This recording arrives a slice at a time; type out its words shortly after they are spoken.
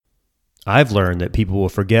I've learned that people will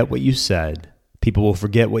forget what you said, people will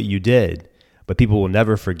forget what you did, but people will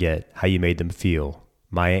never forget how you made them feel.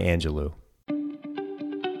 Maya Angelou.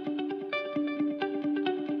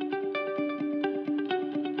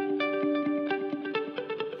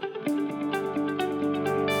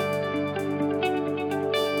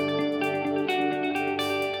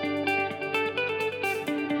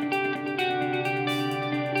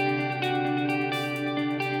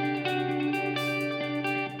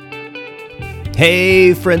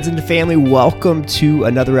 Hey, friends and family, welcome to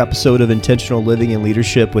another episode of Intentional Living and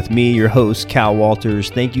Leadership with me, your host, Cal Walters.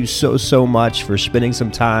 Thank you so much for spending some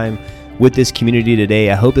time with this community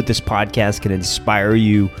today. I hope that this podcast can inspire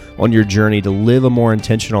you on your journey to live a more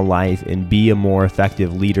intentional life and be a more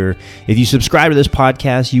effective leader. If you subscribe to this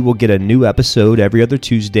podcast, you will get a new episode every other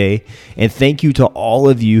Tuesday. And thank you to all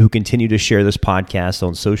of you who continue to share this podcast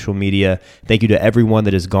on social media. Thank you to everyone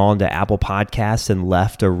that has gone to Apple Podcasts and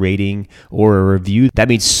left a rating or a review. That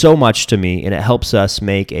means so much to me, and it helps us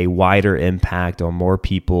make a wider impact on more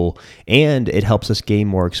people, and it helps us gain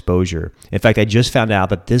more exposure. In fact, I just found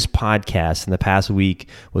out that this podcast in the past week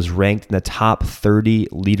was ranked in the top 30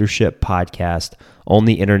 leadership podcast on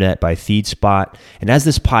the internet by FeedSpot. And as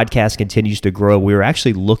this podcast continues to grow, we're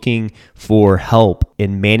actually looking for help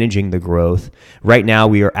in managing the growth. Right now,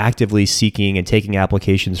 we are actively seeking and taking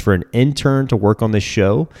applications for an intern to work on this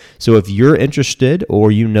show. So if you're interested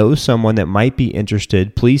or you know someone that might be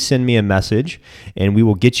interested, please send me a message and we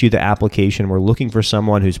will get you the application. We're looking for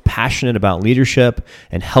someone who's passionate about leadership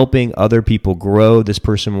and helping other people grow. This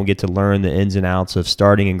person will get to learn the ins and outs of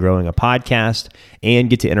starting and growing a podcast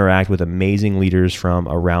and get to interact with amazing leaders from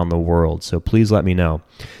around the world. So please let me know.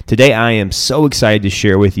 Today, I am so excited to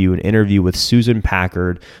share with you an interview with Susan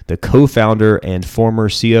Packard, the co-founder and former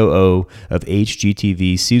COO of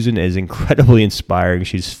HGTV. Susan is incredibly inspiring.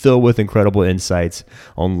 She's filled with incredible insights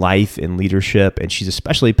on life and leadership, and she's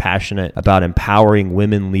especially passionate about empowering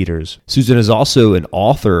women leaders. Susan is also an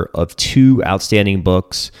author of two outstanding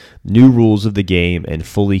books, New Rules of the Game and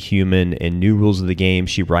Fully Human. In New Rules of the Game,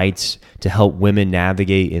 she writes to help women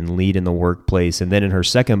navigate and lead in the workplace. And then in her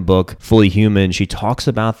second book, Fully Human, she talks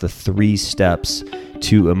about the 3 steps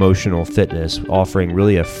to emotional fitness, offering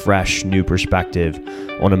really a fresh new perspective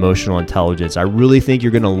on emotional intelligence. I really think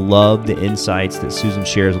you're going to love the insights that Susan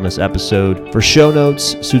shares on this episode. For show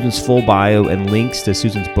notes, Susan's full bio, and links to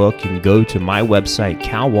Susan's book, you can go to my website,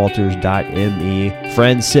 calwalters.me.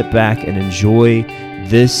 Friends, sit back and enjoy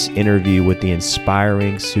this interview with the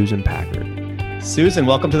inspiring Susan Packard. Susan,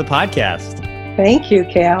 welcome to the podcast. Thank you,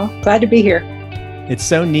 Cal. Glad to be here. It's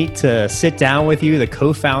so neat to sit down with you, the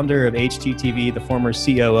co-founder of HGTV, the former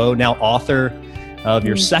COO, now author of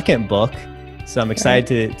your second book. So I'm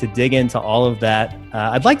excited to dig into all of that.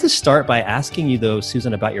 I'd like to start by asking you, though,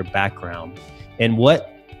 Susan, about your background and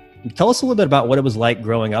tell us a little bit about what it was like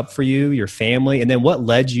growing up for you, your family, and then what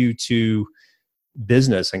led you to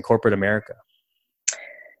business and corporate America.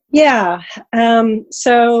 Yeah.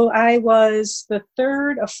 So I was the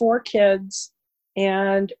third of 4 kids,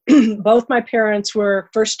 and both my parents were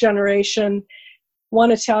first generation,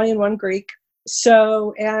 one Italian, one Greek.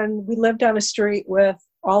 And we lived on a street with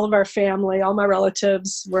all of our family, all my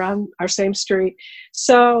relatives were on our same street.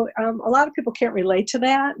 So a lot of people can't relate to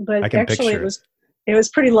that, but actually it was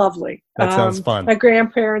pretty lovely. That sounds fun. My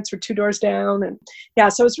grandparents were 2 doors down, and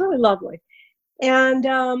so it's really lovely.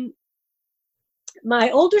 And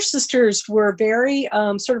my older sisters were very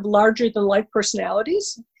sort of larger than life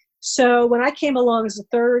personalities. So when I came along as a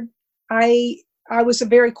third, I was a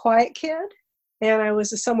very quiet kid, and I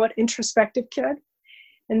was a somewhat introspective kid.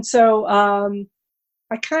 And so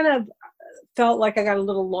I kind of felt like I got a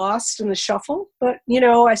little lost in the shuffle, but,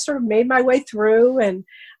 I sort of made my way through and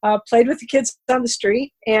played with the kids on the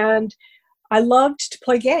street. And I loved to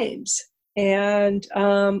play games, and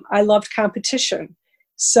I loved competition.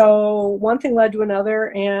 So one thing led to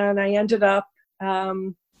another, and I ended up,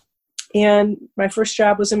 and my first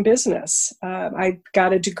job was in business. I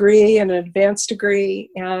got a degree, an advanced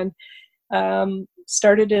degree, and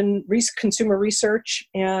started in consumer research.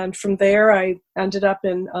 And from there, I ended up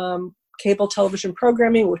in cable television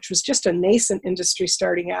programming, which was just a nascent industry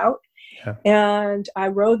starting out. Yeah. And I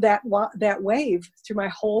rode that wave through my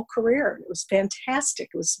whole career. It was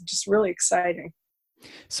fantastic. It was just really exciting.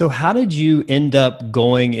 So how did you end up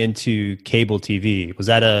going into cable TV? Was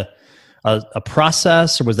that a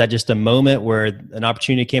process, or was that just a moment where an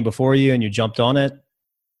opportunity came before you and you jumped on it?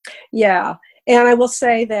 Yeah. And I will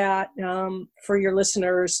say that for your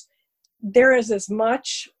listeners, there is as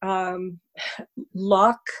much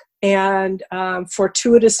luck and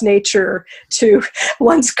fortuitous nature to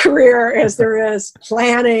one's career as there is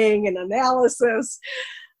planning and analysis.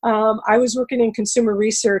 I was working in consumer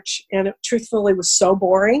research, and it truthfully was so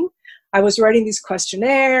boring. I was writing these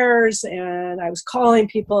questionnaires, and I was calling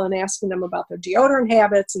people and asking them about their deodorant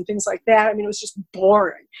habits and things like that. I mean, it was just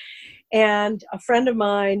boring. And a friend of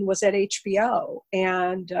mine was at HBO,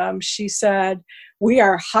 and she said, "We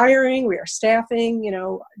are hiring, we are staffing,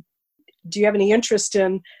 do you have any interest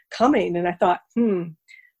in coming?" And I thought,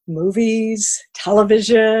 movies,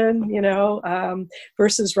 television,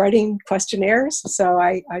 versus writing questionnaires. So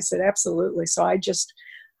I said, absolutely. So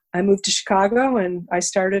I moved to Chicago, and I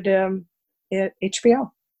started at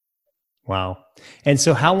HBO. Wow. And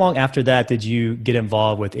so how long after that did you get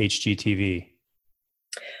involved with HGTV?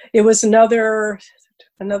 It was another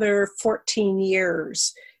 14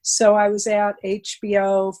 years. So I was at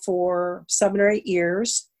HBO for 7 or 8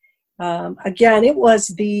 years. Again, it was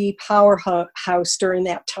the powerhouse during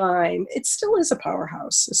that time. It still is a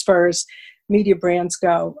powerhouse as far as media brands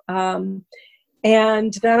go. And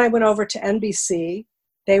then I went over to NBC.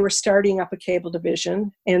 They were starting up a cable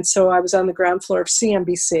division. And so I was on the ground floor of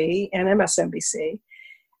CNBC and MSNBC.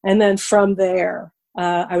 And then from there,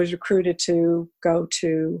 I was recruited to go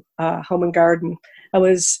to Home and Garden. I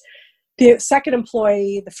was the second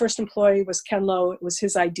employee. The first employee was Ken Lowe. It was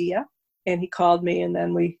his idea. And he called me, and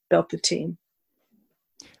then we built the team.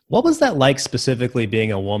 What was that like, specifically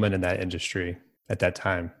being a woman in that industry at that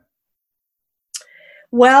time?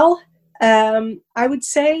 Well, I would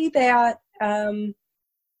say that I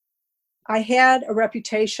had a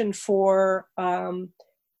reputation for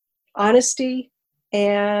honesty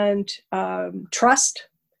and trust.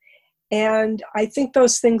 And I think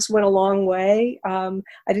those things went a long way.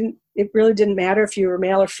 It really didn't matter if you were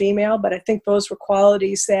male or female, but I think those were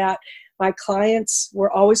qualities that my clients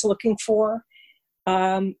were always looking for.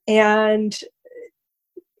 It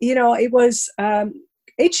was,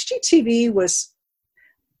 HGTV was,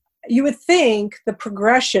 you would think the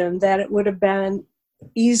progression that it would have been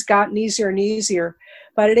gotten easier and easier.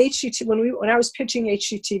 But at HGTV, when I was pitching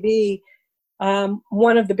HGTV,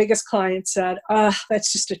 one of the biggest clients said,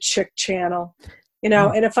 that's just a chick channel,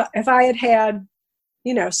 and if I had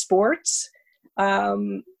sports,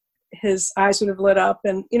 his eyes would have lit up,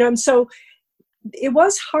 and so it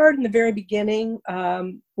was hard in the very beginning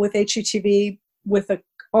with HGTV with a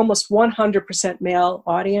almost 100% male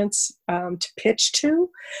audience to pitch to,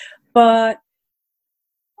 but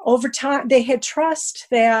over time they had trust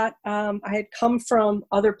that I had come from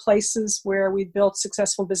other places where we built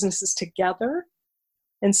successful businesses together,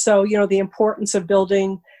 and so the importance of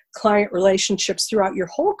building client relationships throughout your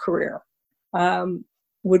whole career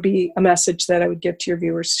would be a message that I would give to your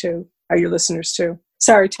viewers too, or your listeners too.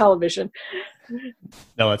 Sorry, television.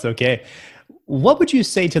 No, it's okay. What would you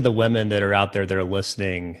say to the women that are out there that are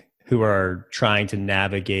listening who are trying to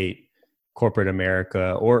navigate corporate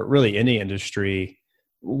America or really any industry?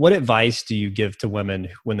 What advice do you give to women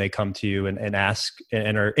when they come to you and ask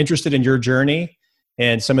and are interested in your journey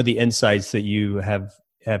and some of the insights that you have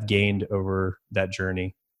gained over that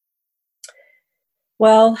journey?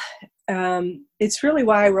 Well, it's really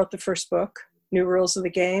why I wrote the first book, New Rules of the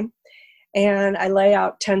Game. And I lay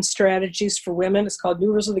out 10 strategies for women. It's called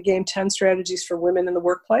New Rules of the Game, 10 Strategies for Women in the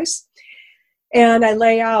Workplace. And I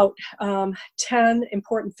lay out 10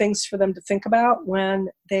 important things for them to think about when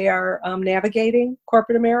they are navigating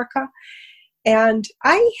corporate America. And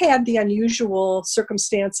I had the unusual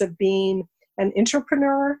circumstance of being an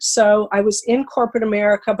entrepreneur. So I was in corporate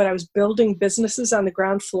America, but I was building businesses on the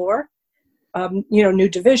ground floor, new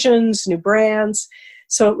divisions, new brands.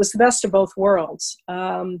 So it was the best of both worlds.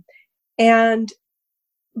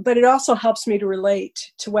 But it also helps me to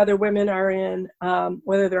relate to whether women are in,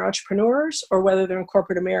 whether they're entrepreneurs or whether they're in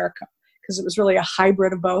corporate America, because it was really a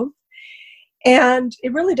hybrid of both. And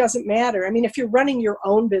it really doesn't matter. I mean, if you're running your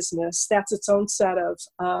own business, that's its own set of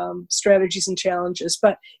strategies and challenges.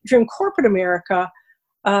 But if you're in corporate America,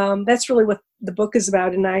 that's really what the book is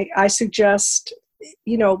about. And I suggest,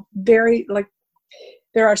 there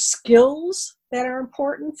are skills that are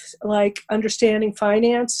important, like understanding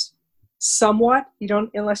finance somewhat. You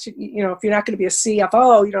don't, unless if you're not going to be a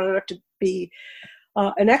CFO, you don't have to be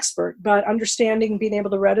an expert, but understanding, being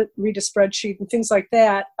able to read a spreadsheet and things like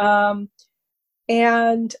that.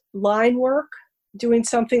 And line work, doing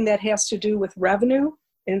something that has to do with revenue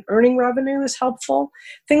and earning revenue is helpful.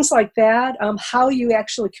 Things like that. How you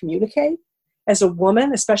actually communicate as a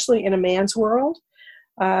woman, especially in a man's world.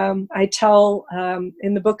 I tell,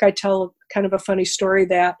 in the book, I tell kind of a funny story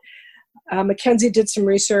that McKinsey did some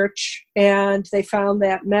research, and they found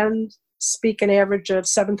that men speak an average of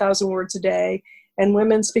 7,000 words a day, and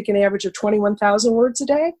women speak an average of 21,000 words a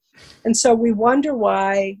day. And so we wonder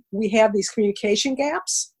why we have these communication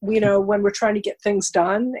gaps, when we're trying to get things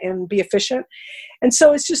done and be efficient. And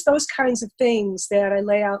so it's just those kinds of things that I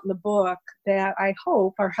lay out in the book that I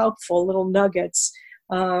hope are helpful little nuggets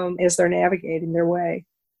as they're navigating their way.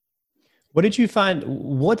 What did you find?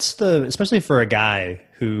 Especially for a guy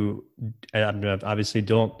who obviously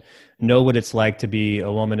don't know what it's like to be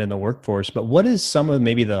a woman in the workforce, but what is some of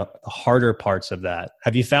maybe the harder parts of that?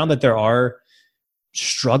 Have you found that there are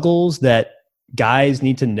struggles that guys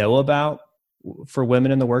need to know about for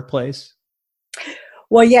women in the workplace?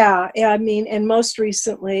 Well, yeah. I mean, and most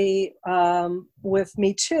recently with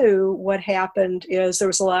Me Too, what happened is there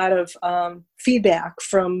was a lot of feedback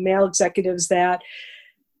from male executives that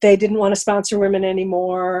they didn't want to sponsor women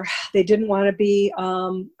anymore. They didn't want to be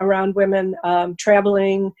around women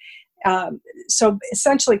traveling. So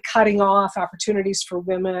essentially cutting off opportunities for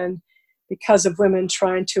women because of women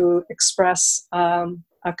trying to express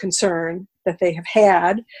a concern that they have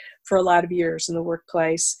had for a lot of years in the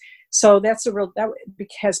workplace. So that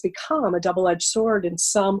has become a double-edged sword in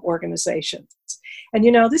some organizations. And,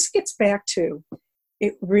 this gets back to,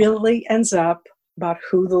 it really ends up about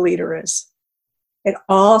who the leader is. It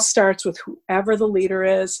all starts with whoever the leader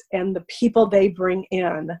is and the people they bring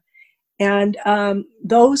in. And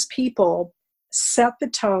those people set the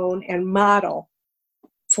tone and model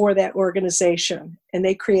for that organization, and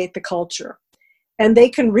they create the culture. And they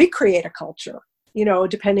can recreate a culture,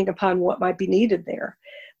 depending upon what might be needed there.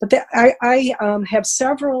 But I have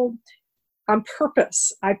several, on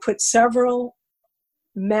purpose, I put several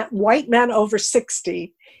white men over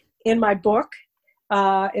 60 in my book.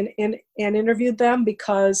 And interviewed them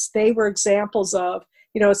because they were examples of,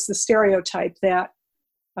 it's the stereotype that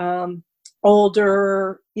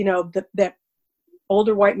older, that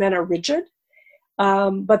older white men are rigid.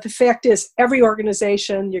 But the fact is, every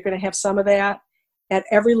organization, you're going to have some of that at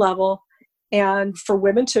every level. And for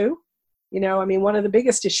women too, one of the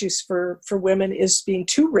biggest issues for women is being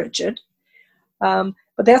too rigid.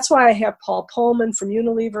 But that's why I have Paul Pullman from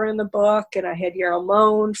Unilever in the book, and I had Yarrow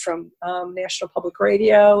Mohn from National Public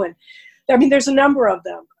Radio. And there's a number of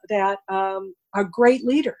them that are great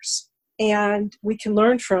leaders. And we can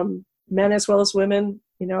learn from men as well as women,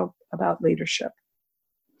 about leadership.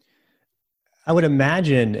 I would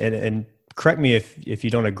imagine, and correct me if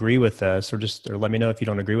you don't agree with this, or let me know if you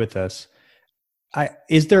don't agree with this.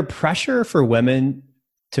 Is there pressure for women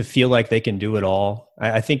to feel like they can do it all?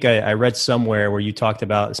 I think I read somewhere where you talked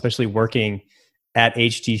about, especially working at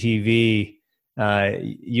HGTV,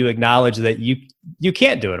 you acknowledge that you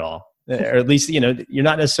can't do it all, or at least, you're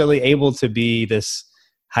not necessarily able to be this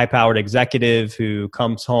high-powered executive who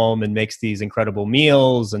comes home and makes these incredible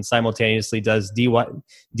meals and simultaneously does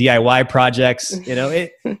DIY projects.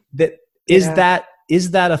 Is that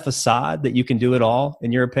a facade that you can do it all,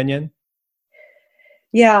 in your opinion?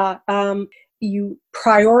 Yeah. You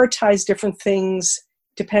prioritize different things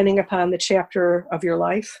depending upon the chapter of your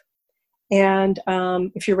life. And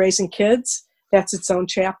if you're raising kids, that's its own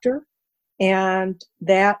chapter. And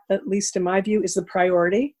that, at least in my view, is the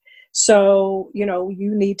priority. So, you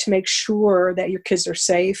need to make sure that your kids are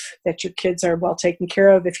safe, that your kids are well taken care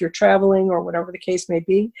of if you're traveling or whatever the case may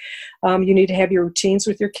be. You need to have your routines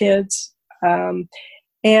with your kids. But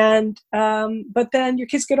then your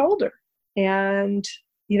kids get older. And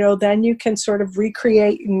then you can sort of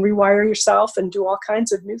recreate and rewire yourself and do all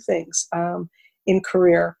kinds of new things in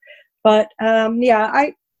career. But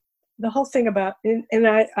the whole thing about, and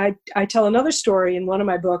I tell another story in one of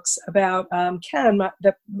my books about Ken,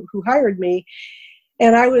 who hired me,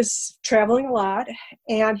 and I was traveling a lot,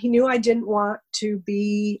 and he knew I didn't want to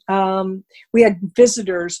be, we had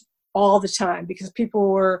visitors all the time because people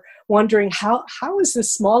were wondering how is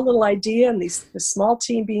this small little idea and this small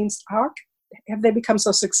team how have they become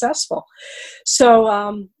so successful?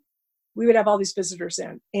 So we would have all these visitors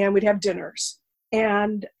in, and we'd have dinners.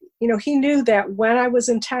 And, he knew that when I was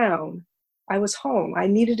in town, I was home. I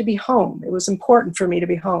needed to be home. It was important for me to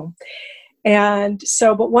be home. And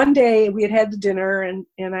so, but one day we had the dinner, and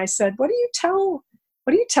I said, what do you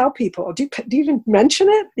tell people? Do you even mention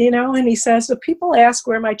it? And he says, if people ask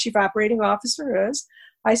where my chief operating officer is,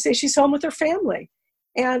 I say she's home with her family.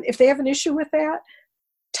 And if they have an issue with that,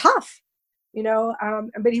 tough.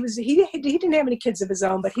 But he didn't have any kids of his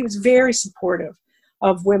own, but he was very supportive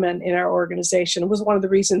of women in our organization. It was one of the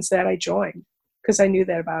reasons that I joined, because I knew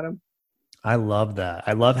that about him. I love that.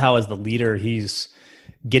 I love how, as the leader, he's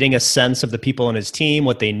getting a sense of the people in his team,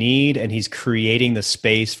 what they need, and he's creating the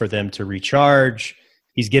space for them to recharge.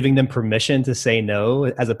 He's giving them permission to say no,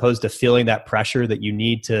 as opposed to feeling that pressure that you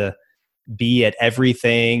need to be at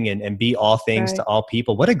everything and be all things to all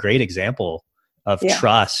people. What a great example of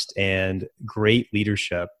trust and great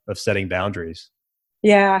leadership of setting boundaries.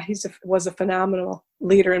 Yeah, he was a phenomenal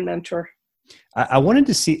leader and mentor. I wanted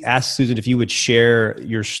to ask Susan if you would share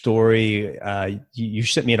your story. You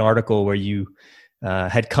sent me an article where you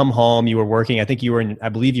had come home. You were working. I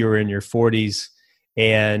believe you were in your 40s,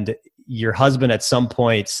 and your husband at some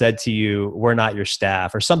point said to you, "We're not your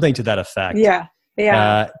staff," or something to that effect. Yeah.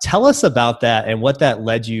 Tell us about that and what that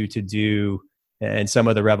led you to do, and some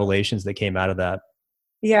of the revelations that came out of that.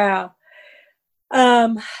 Yeah.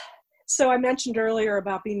 So I mentioned earlier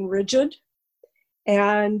about being rigid.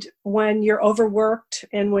 And when you're overworked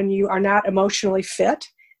and when you are not emotionally fit,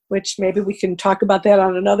 which maybe we can talk about that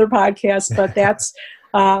on another podcast, but that's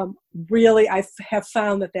really, I have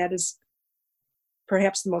found that is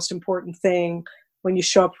perhaps the most important thing when you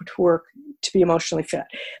show up to work, to be emotionally fit.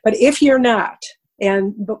 But if you're not,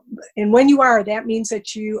 and when you are, that means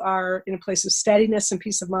that you are in a place of steadiness and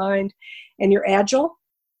peace of mind, and you're agile,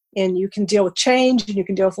 and you can deal with change, and you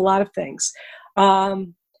can deal with a lot of things.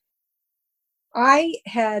 I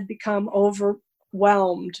had become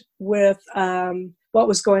overwhelmed with what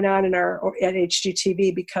was going on at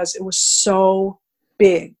HGTV because it was so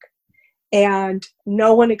big, and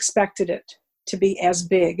no one expected it to be as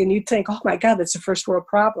big. And you'd think, oh my God, that's a first world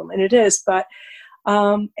problem. And it is. But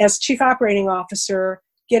as chief operating officer,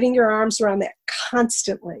 getting your arms around that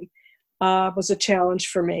constantly was a challenge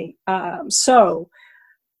for me. So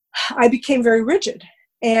I became very rigid.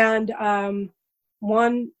 And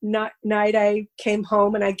one night I came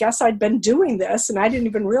home, and I guess I'd been doing this, and I didn't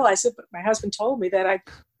even realize it, but my husband told me that I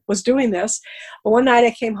was doing this. But one night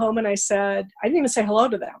I came home and I said, I didn't even say hello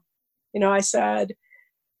to them. I said,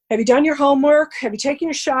 have you done your homework? Have you taken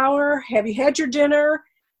your shower? Have you had your dinner?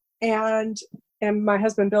 And my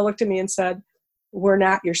husband, Bill, looked at me and said, we're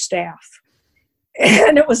not your staff.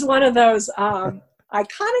 And it was one of those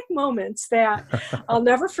iconic moments that I'll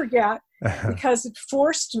never forget, because it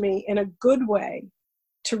forced me in a good way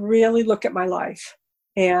to really look at my life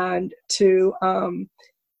and to,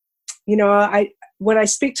 when I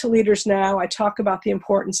speak to leaders now, I talk about the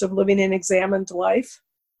importance of living an examined life.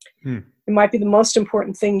 It might be the most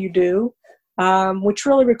important thing you do, which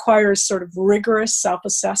really requires sort of rigorous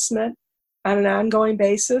self-assessment on an ongoing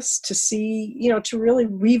basis to see, to really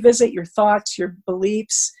revisit your thoughts, your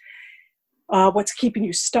beliefs, what's keeping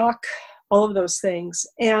you stuck, all of those things.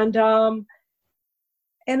 And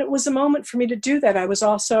it was a moment for me to do that. I was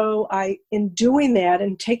also, in doing that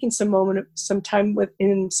and taking some time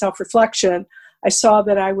in self-reflection, I saw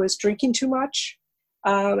that I was drinking too much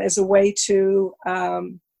as a way to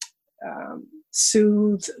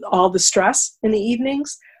soothe all the stress in the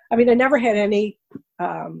evenings. I mean, I never had any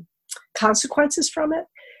consequences from it,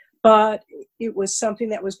 but it was something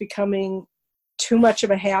that was becoming too much of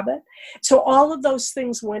a habit. So all of those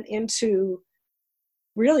things went into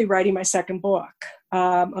really writing my second book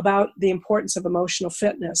about the importance of emotional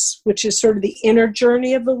fitness, which is sort of the inner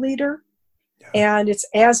journey of the leader. Yeah. And it's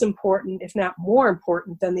as important, if not more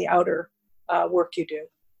important, than the outer work you do.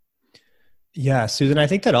 Yeah, Susan, I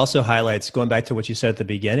think that also highlights, going back to what you said at the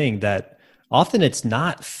beginning, that often it's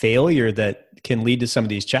not failure that can lead to some of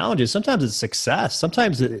these challenges. Sometimes it's success.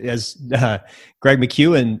 Sometimes, as Greg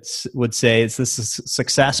McKeown would say, it's this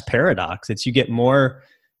success paradox. It's you get more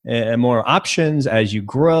and more options as you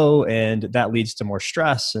grow, and that leads to more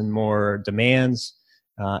stress and more demands.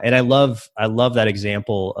 And I love that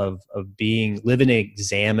example of living an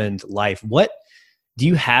examined life. Do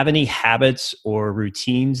you have any habits or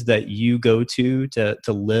routines that you go to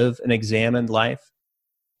live an examined life?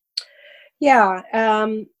 Yeah.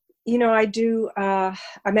 I do, I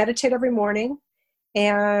meditate every morning,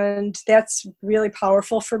 and that's really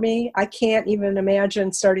powerful for me. I can't even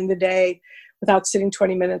imagine starting the day without sitting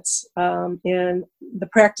 20 minutes in the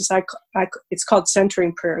practice. It's called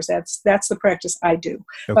centering prayers. That's the practice I do.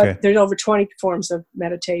 Okay. But there's over 20 forms of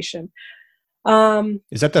meditation.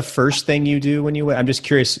 Is that the first thing you do when you? I'm just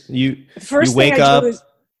curious. You wake up.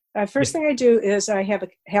 First thing I do is I have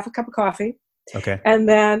a cup of coffee. Okay. And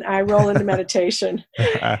then I roll into meditation.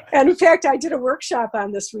 And in fact, I did a workshop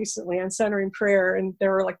on this recently on centering prayer, and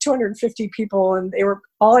there were like 250 people, and they were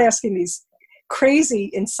all asking these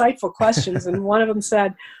crazy, insightful questions. And one of them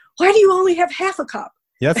said, "Why do you only have half a cup?"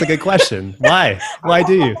 Yeah, that's a good question. Why? Why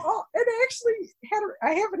do you? And actually,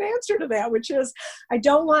 I have an answer to that, which is I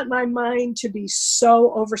don't want my mind to be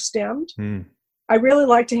so overstimmed. I really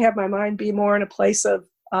like to have my mind be more in a place of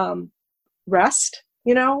rest,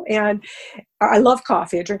 and I love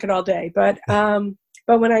coffee. I drink it all day. But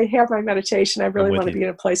But when I have my meditation, I really want to be in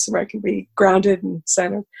a place where I can be grounded and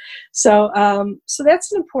centered. So, so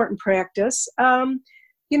that's an important practice.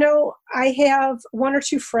 You know, I have one or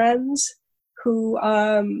two friends who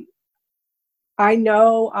I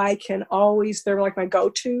know I can always, they're like my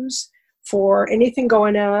go-tos for anything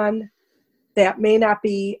going on that may not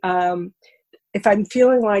be, if I'm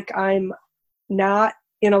feeling like I'm not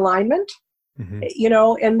in alignment, you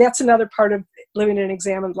know, and that's another part of living an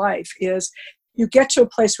examined life is you get to a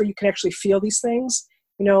place where you can actually feel these things,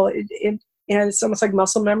 you know, and it's almost like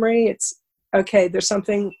muscle memory. It's okay, there's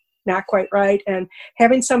something not quite right. And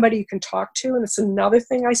having somebody you can talk to, and it's another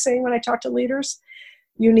thing I say when I talk to leaders,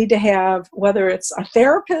 you need to have, whether it's a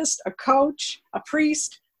therapist, a coach, a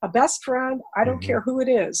priest, a best friend, I don't care who it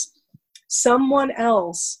is, someone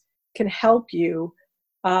else can help you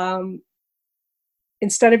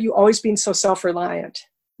instead of you always being so self-reliant,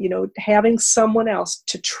 you know, having someone else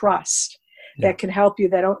to trust that can help you,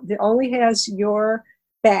 that only has your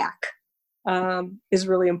back is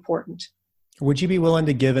really important. Would you be willing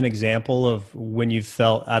to give an example of when you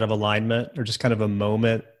felt out of alignment, or just kind of a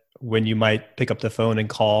moment when you might pick up the phone and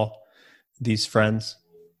call these friends?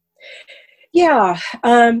 Yeah.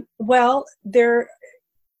 Well, there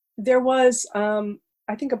was,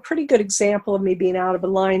 I think, a pretty good example of me being out of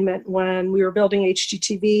alignment when we were building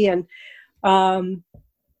HGTV. And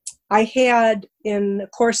I had, in the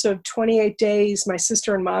course of 28 days, my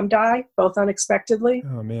sister and mom die, both unexpectedly.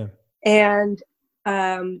 Oh, man. And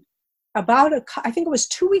I think it was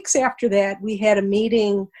 2 weeks after that, we had a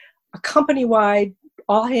meeting, a company-wide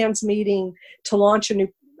all-hands meeting to launch a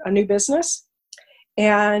new business.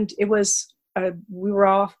 And it was, we were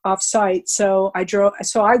off-site, so I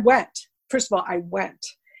went. First of all, I went.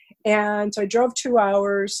 And so I drove 2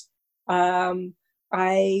 hours.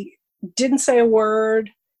 I didn't say a word.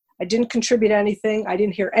 I didn't contribute anything. I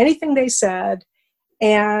didn't hear anything they said.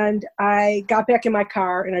 And I got back in my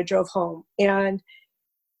car and I drove home. And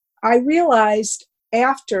I realized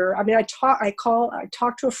after, I mean, I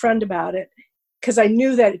talked to a friend about it because I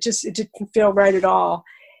knew that it didn't feel right at all.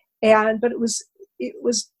 But it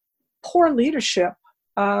was poor leadership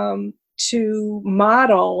to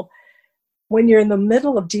model when you're in the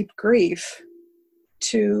middle of deep grief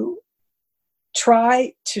to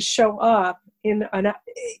try to show up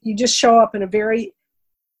you just show up in a very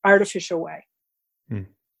artificial way.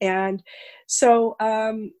 And so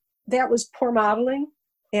that was poor modeling.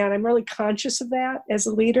 And I'm really conscious of that as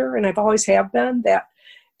a leader. And I've always have been, that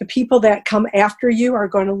the people that come after you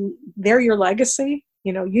they're your legacy.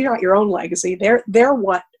 You know, you're not your own legacy. They're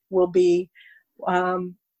what will be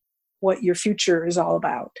what your future is all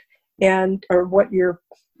about. If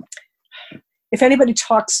anybody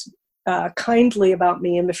talks kindly about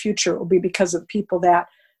me in the future, it will be because of the people that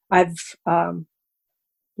I've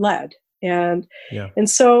led. And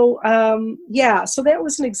so that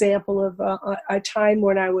was an example of a time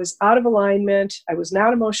when I was out of alignment. I was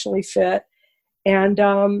not emotionally fit. And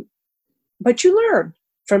but you learn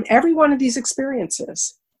from every one of these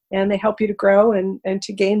experiences, and they help you to grow and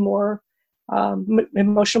to gain more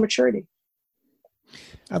emotional maturity.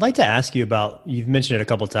 I'd like to ask you about, you've mentioned it a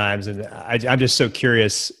couple of times, and I'm just so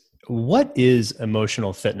curious, what is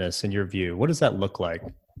emotional fitness in your view? What does that look like?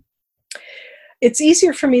 It's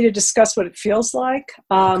easier for me to discuss what it feels like,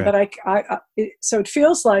 but so it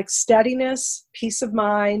feels like steadiness, peace of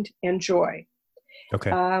mind, and joy. Okay.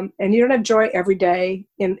 And you don't have joy every day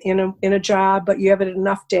in a job, but you have it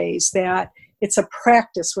enough days that it's a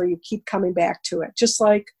practice where you keep coming back to it. Just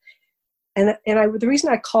like, the reason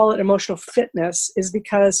I call it emotional fitness is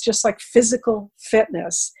because just like physical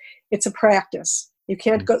fitness, it's a practice. You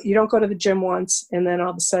don't go to the gym once and then all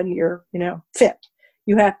of a sudden you're, fit.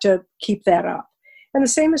 You have to keep that up. And the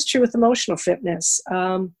same is true with emotional fitness.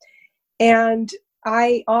 And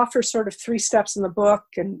I offer sort of 3 steps in the book,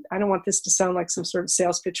 and I don't want this to sound like some sort of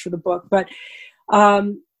sales pitch for the book, but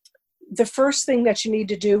the first thing that you need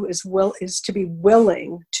to do is to be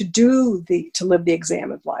willing to live the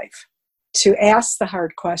examined life, to ask the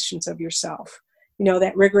hard questions of yourself,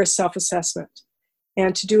 that rigorous self-assessment,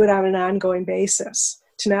 and to do it on an ongoing basis,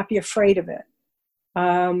 to not be afraid of it.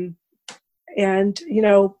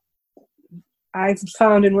 I've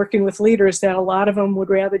found in working with leaders that a lot of them would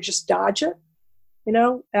rather just dodge it,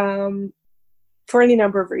 for any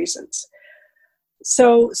number of reasons.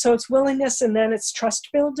 So it's willingness, and then it's trust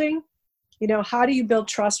building. How do you build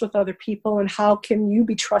trust with other people, and how can you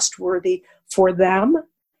be trustworthy for them?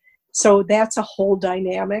 So that's a whole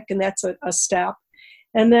dynamic, and that's a step.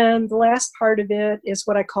 And then the last part of it is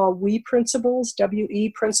what I call WE principles,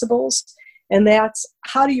 W-E principles. And that's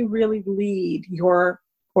how do you really lead your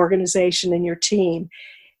organization and your team.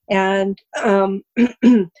 And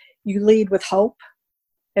you lead with hope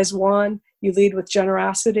as one, you lead with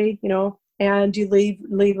generosity, and you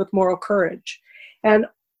lead with moral courage. And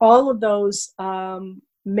all of those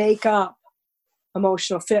make up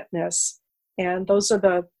emotional fitness. And those are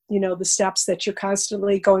the steps that you're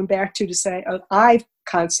constantly going back to say, I've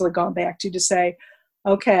constantly gone back to say,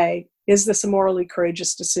 okay, is this a morally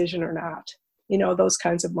courageous decision or not? Those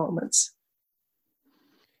kinds of moments.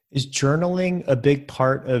 Is journaling a big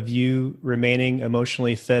part of you remaining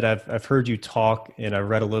emotionally fit? I've heard you talk, and I've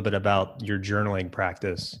read a little bit about your journaling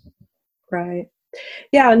practice. Right.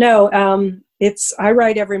 Yeah, no, I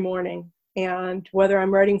write every morning, and whether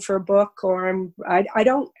I'm writing for a book or I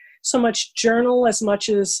don't so much journal as much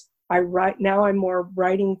as I write. Now I'm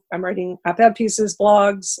writing op-ed pieces,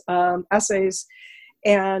 blogs, essays,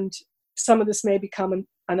 and some of this may become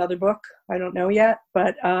another book. I don't know yet,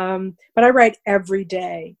 but I write every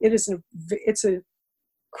day. It's a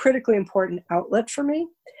critically important outlet for me.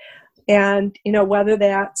 And, whether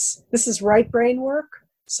this is right brain work.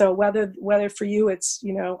 So whether for you it's,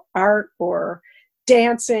 art or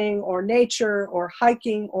dancing or nature or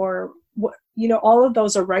hiking or, all of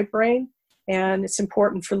those are right brain. And it's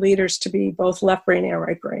important for leaders to be both left brain and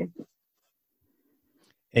right brain.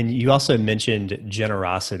 And you also mentioned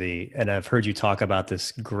generosity, and I've heard you talk about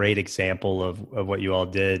this great example of what you all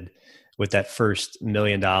did with that first $1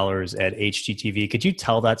 million at HGTV. Could you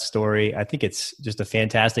tell that story? I think it's just a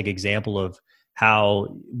fantastic example of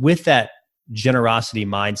how, with that generosity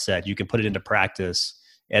mindset, you can put it into practice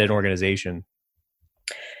at an organization.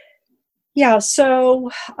 Yeah, so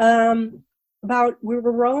we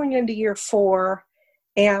were rolling into year 4,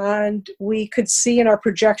 and we could see in our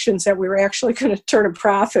projections that we were actually going to turn a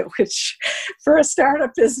profit, which for a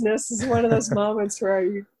startup business is one of those moments where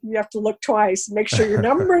you have to look twice and make sure your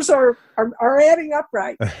numbers are adding up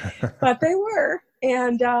right. But they were.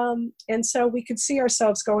 And so we could see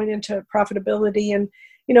ourselves going into profitability. And,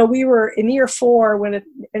 we were in year 4 when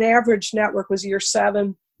an average network was year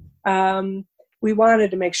 7. We wanted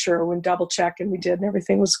to make sure we double check, and we did, and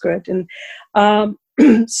everything was good. And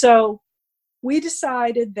so we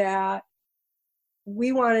decided that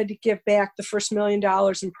we wanted to give back the first $1 million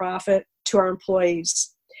in profit to our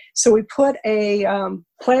employees. So we put a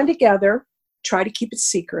plan together, try to keep it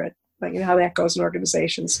secret, like how that goes in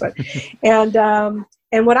organizations. But and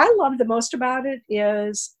what I loved the most about it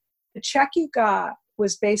is the check you got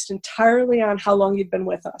was based entirely on how long you'd been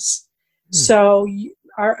with us. So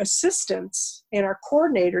our assistants and our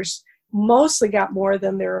coordinators mostly got more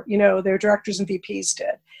than their directors and VPs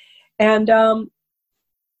did. And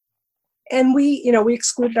we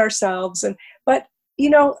excluded ourselves, but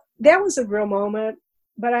that was a real moment.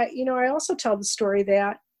 But I also tell the story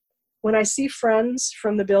that when I see friends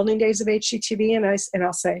from the building days of HGTV, and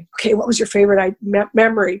I'll say, okay, what was your favorite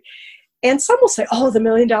memory? And some will say, oh, the $1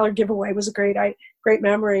 million giveaway was a great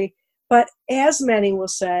memory. But as many will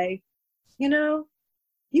say, you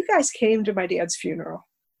guys came to my dad's funeral.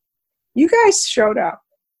 You guys showed up.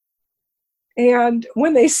 And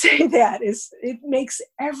when they say that, it makes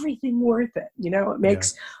everything worth it. It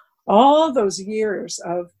makes all those years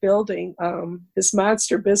of building this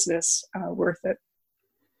monster business worth it.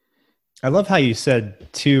 I love how you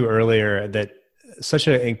said too earlier that such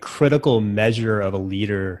a critical measure of a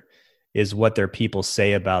leader is what their people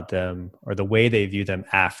say about them or the way they view them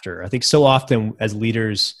after. I think so often as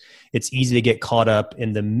leaders, it's easy to get caught up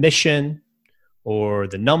in the mission or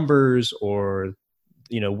the numbers or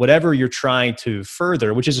whatever you're trying to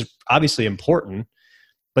further, which is obviously important,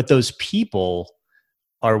 but those people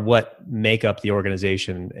are what make up the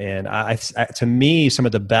organization. And to me, some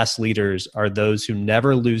of the best leaders are those who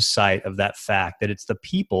never lose sight of that fact that it's the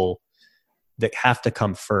people that have to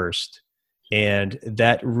come first. And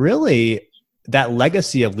that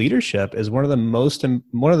legacy of leadership is one of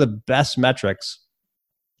the best metrics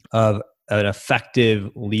of an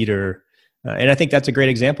effective leader. And I think that's a great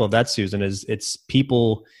example of that, Susan, it's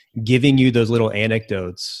people giving you those little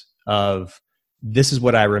anecdotes of, this is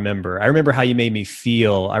what I remember. I remember how you made me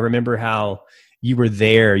feel. I remember how you were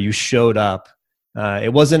there. You showed up.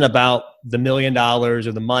 It wasn't about the $1 million or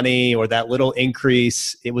the money or that little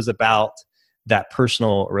increase. It was about that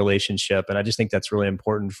personal relationship. And I just think that's really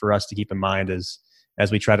important for us to keep in mind as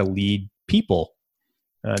we try to lead people,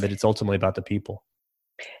 that it's ultimately about the people.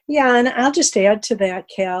 Yeah, and I'll just add to that,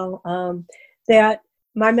 Cal, that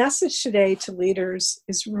my message today to leaders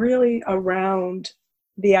is really around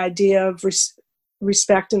the idea of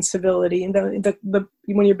respect and civility. And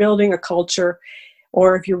when you're building a culture,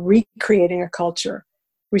 or if you're recreating a culture,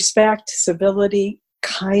 respect, civility,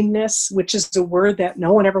 kindness, which is a word that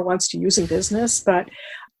no one ever wants to use in business, but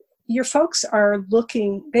your folks are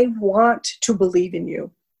looking, they want to believe in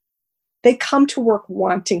you. They come to work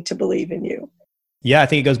wanting to believe in you. Yeah, I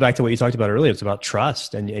think it goes back to what you talked about earlier. It's about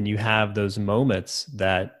trust. And you have those moments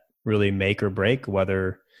that really make or break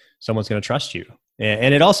whether someone's going to trust you.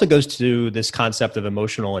 And it also goes to this concept of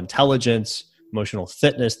emotional intelligence, emotional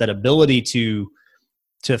fitness, that ability to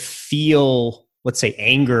feel, let's say,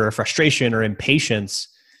 anger or frustration or impatience,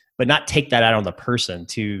 but not take that out on the person,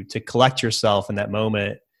 to collect yourself in that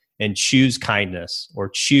moment and choose kindness or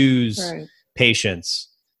choose patience,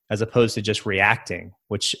 as opposed to just reacting,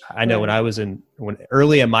 which I know when I was when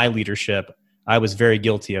early in my leadership, I was very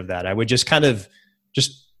guilty of that. I would just kind of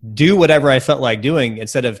just do whatever I felt like doing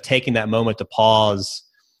instead of taking that moment to pause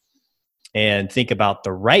and think about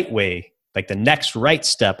the right way, like the next right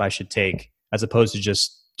step I should take, as opposed to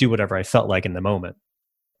just do whatever I felt like in the moment.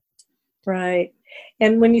 Right.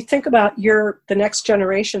 And when you think about the next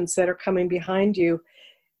generations that are coming behind you,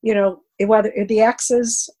 you know, whether the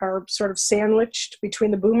X's are sort of sandwiched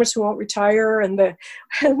between the boomers who won't retire and the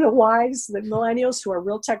Ys, the millennials who are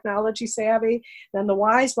real technology savvy, then the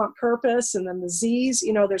Ys want purpose, and then the Zs,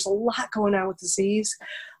 you know, there's a lot going on with the Zs.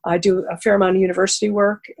 I do a fair amount of university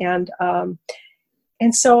work, and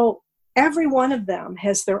so every one of them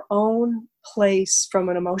has their own place from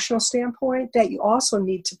an emotional standpoint that you also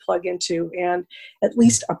need to plug into and at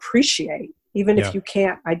least appreciate, even if you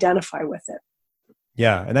can't identify with it.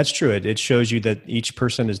 Yeah, and that's true. It shows you that each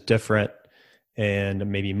person is different and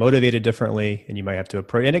maybe motivated differently, and you might have to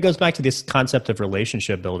approach. And it goes back to this concept of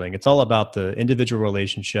relationship building. It's all about the individual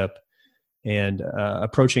relationship and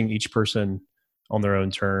approaching each person on their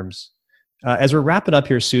own terms. As we're wrapping up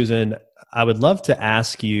here, Susan, I would love to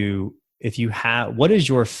ask you what is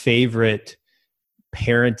your favorite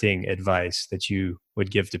parenting advice that you would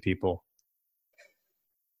give to people?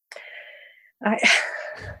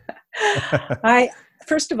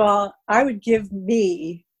 First of all, I would give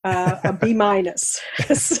me a B-.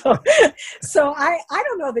 So I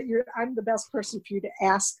don't know that I'm the best person for you to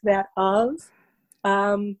ask that of,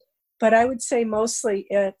 but I would say mostly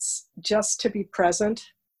it's just to be present,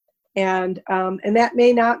 and that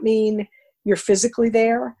may not mean you're physically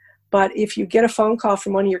there, but if you get a phone call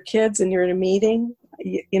from one of your kids and you're in a meeting,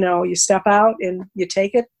 you step out and you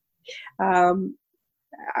take it.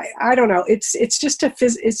 I don't know. It's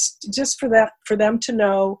just for them to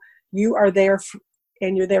know you are there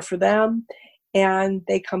and you're there for them, and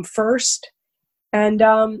they come first. And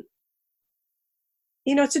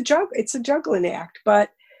it's a juggling act. But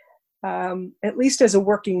at least as a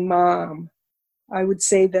working mom, I would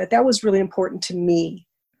say that was really important to me.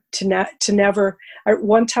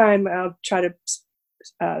 One time, I'll try to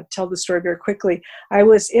tell the story very quickly. I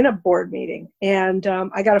was in a board meeting, and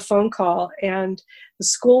I got a phone call, and the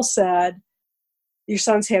school said, "Your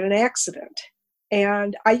son's had an accident."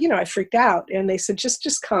 And I freaked out, and they said,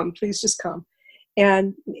 just come, please just come.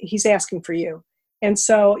 And he's asking for you. And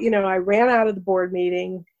so, I ran out of the board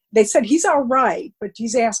meeting. They said, he's all right, but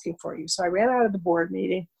he's asking for you. So I ran out of the board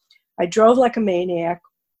meeting. I drove like a maniac.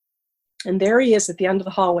 And there he is at the end of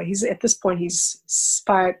the hallway. At this point, he's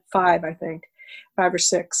 5, I think, 5 or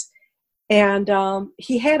 6. And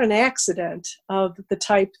he had an accident of the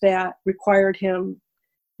type that required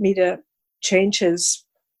me to change his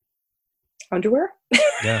underwear.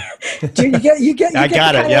 Yeah. you get I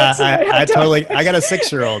got it. Yeah. I got a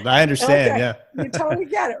 6-year-old. I understand. Okay. Yeah. You totally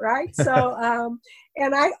get it. Right. So,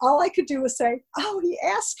 and all I could do was say, "Oh, he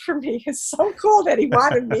asked for me. It's so cool that he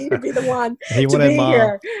wanted me to be the one to be mom.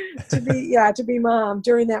 Here, to be mom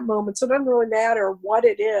during that moment." So it doesn't really matter what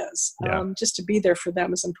it is. Just to be there for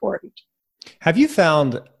them is important. Have you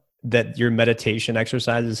found that your meditation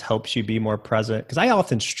exercises helps you be more present? Because I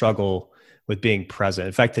often struggle with being present.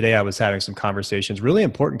 In fact, today I was having some conversations, really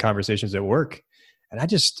important conversations at work, and I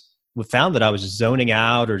just found that I was just zoning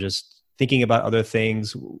out or just thinking about other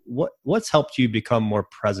things. What's helped you become more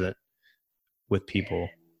present with people?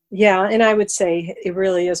 Yeah, and I would say it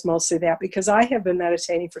really is mostly that, because I have been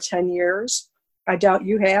meditating for 10 years. I doubt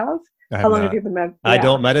you have. How long have you been meditating? I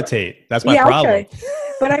don't meditate. That's my problem. Okay.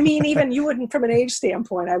 But I mean, even you wouldn't, from an age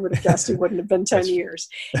standpoint, I would have guessed it wouldn't have been 10 years.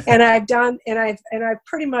 And I've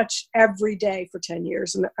pretty much every day for 10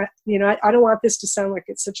 years. And I don't want this to sound like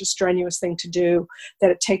it's such a strenuous thing to do,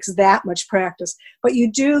 that it takes that much practice. But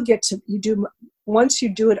once you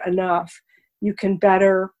do it enough, you can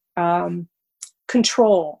better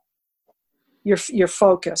control your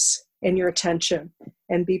focus and your attention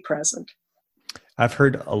and be present. I've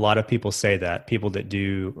heard a lot of people say that, people that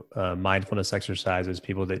do mindfulness exercises,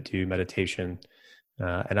 people that do meditation,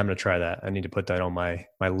 and I'm going to try that. I need to put that on my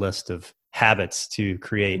list of habits to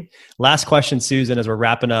create. Last question, Susan, as we're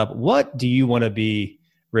wrapping up, what do you want to be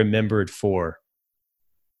remembered for?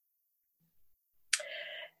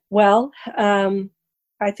 Well,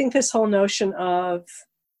 I think this whole notion of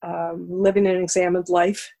living an examined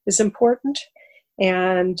life is important.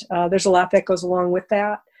 And there's a lot that goes along with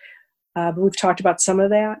that. But we've talked about some of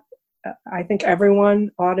that. I think everyone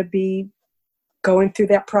ought to be going through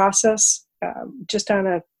that process just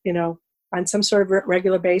on on some sort of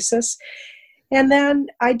regular basis. And then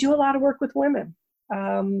I do a lot of work with women.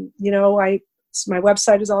 My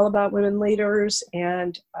website is all about women leaders,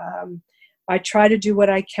 and I try to do what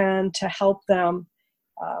I can to help them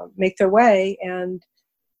make their way. And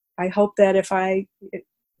I hope that if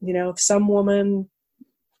some woman,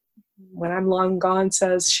 when I'm long gone,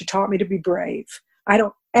 says she taught me to be brave,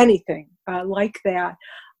 anything like that,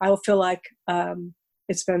 I will feel like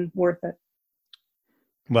it's been worth it.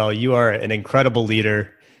 Well, you are an incredible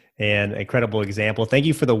leader and incredible example. Thank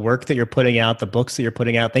you for the work that you're putting out, the books that you're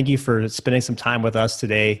putting out. Thank you for spending some time with us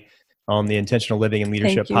today on the Intentional Living and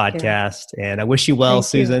Leadership podcast. Ken. And I wish you well,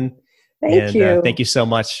 Susan. Thank you. Thank you so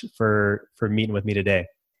much for meeting with me today.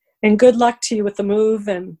 And good luck to you with the move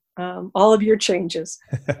and all of your changes.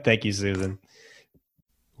 Thank you, Susan.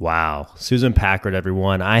 Wow. Susan Packard,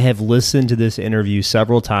 everyone. I have listened to this interview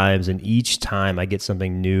several times, and each time I get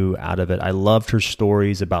something new out of it. I loved her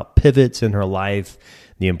stories about pivots in her life,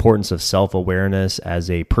 the importance of self-awareness as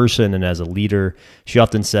a person and as a leader. She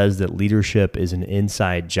often says that leadership is an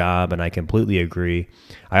inside job, and I completely agree.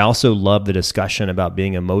 I also love the discussion about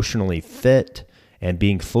being emotionally fit and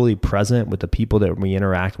being fully present with the people that we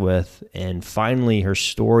interact with. And finally, her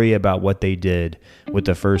story about what they did with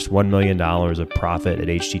the first $1 million of profit at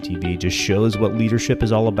HGTV just shows what leadership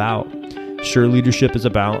is all about. Sure, leadership is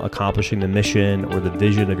about accomplishing the mission or the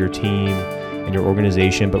vision of your team and your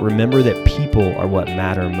organization, but remember that people are what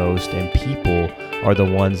matter most, and people are the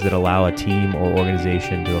ones that allow a team or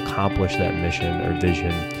organization to accomplish that mission or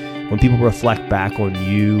vision. When people reflect back on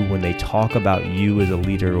you, when they talk about you as a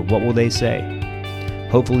leader, what will they say?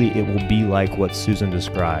 Hopefully it will be like what Susan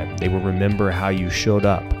described. They will remember how you showed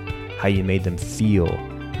up, how you made them feel.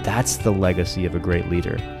 That's the legacy of a great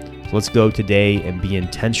leader. So let's go today and be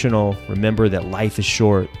intentional. Remember that life is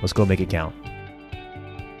short. Let's go make it count.